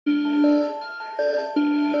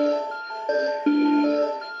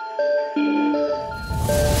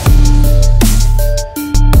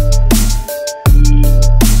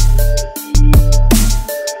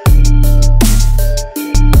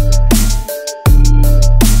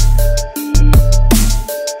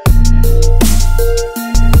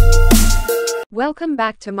Welcome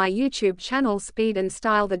back to my YouTube channel. Speed and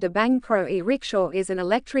Style. The Dabang Pro e-rickshaw is an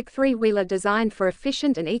electric three-wheeler designed for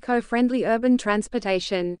efficient and eco-friendly urban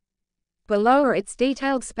transportation. Below are its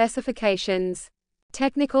detailed specifications.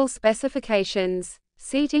 Technical specifications.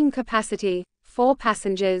 Seating capacity, 4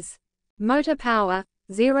 passengers. Motor power,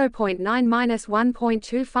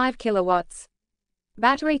 0.9-1.25 kilowatts.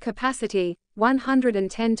 Battery capacity,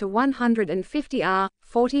 110 to 150 Ah,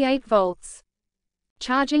 48 volts.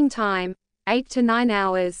 Charging time, 8 to 9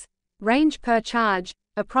 hours. Range per charge,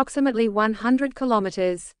 approximately 100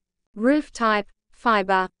 kilometers. Roof type,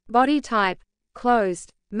 fiber. Body type,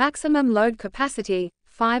 closed. Maximum load capacity,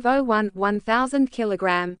 501,000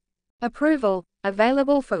 kg. Approval,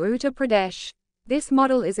 available for Uttar Pradesh. This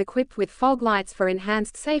model is equipped with fog lights for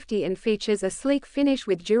enhanced safety and features a sleek finish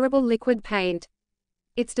with durable liquid paint.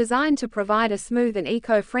 It's designed to provide a smooth and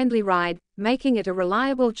eco-friendly ride, making it a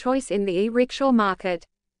reliable choice in the e-rickshaw market.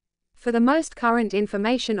 For the most current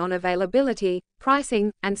information on availability,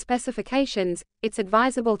 pricing, and specifications, it's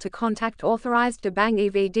advisable to contact authorized Dabang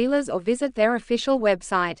EV dealers or visit their official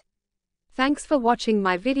website. Thanks for watching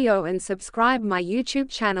my video and subscribe my YouTube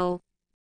channel.